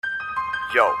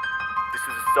Yo, this is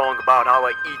a song about how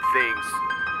I eat things.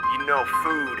 You know,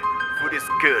 food is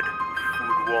good.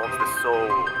 Food warms the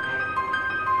soul.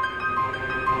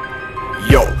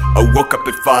 Yo, I woke up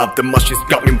at 5, the mushes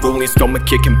got me rolling, stomach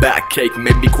kicking, backache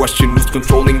made me question who's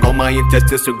controlling. All my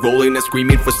intestines are rolling and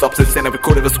screaming for substance, and I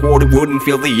recorded a swore that wouldn't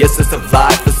feel the essence of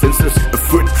life for senses. A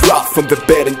foot dropped from the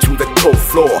bed into the cold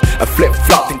floor. I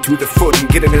flip-flopped into the foot and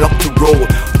getting it up to roll.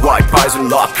 White pies and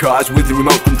locked cars with the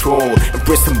remote control.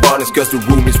 Embrace some bonnets cause the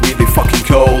room is really fucking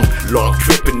cold. Long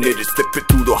tripping it, slipping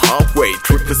through the hallway,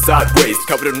 tripping sideways,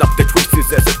 covering up the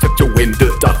twists as I took you in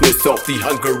the darkness of the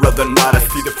hunger of the night. I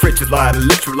see the fridge is light,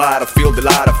 electrolyte, I feel the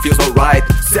light, I feels alright.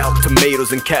 Sell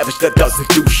tomatoes and cabbage, that doesn't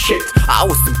do shit. I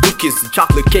want some cookies and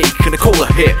chocolate cake and a cola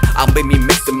hit. I'll make me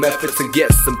make some efforts and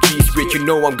get some cheese grit. You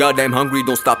know I'm goddamn hungry,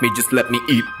 don't stop me, just let me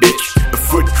eat, bitch. A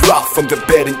foot dropped from the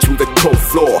bed into the cold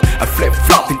floor. I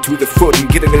flip-flop into the foot and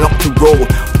getting it up to roll.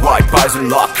 White pies and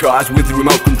locked cars with the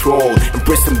remote control.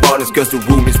 Embrace some bonnets cause the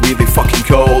room is really fucking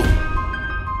cold.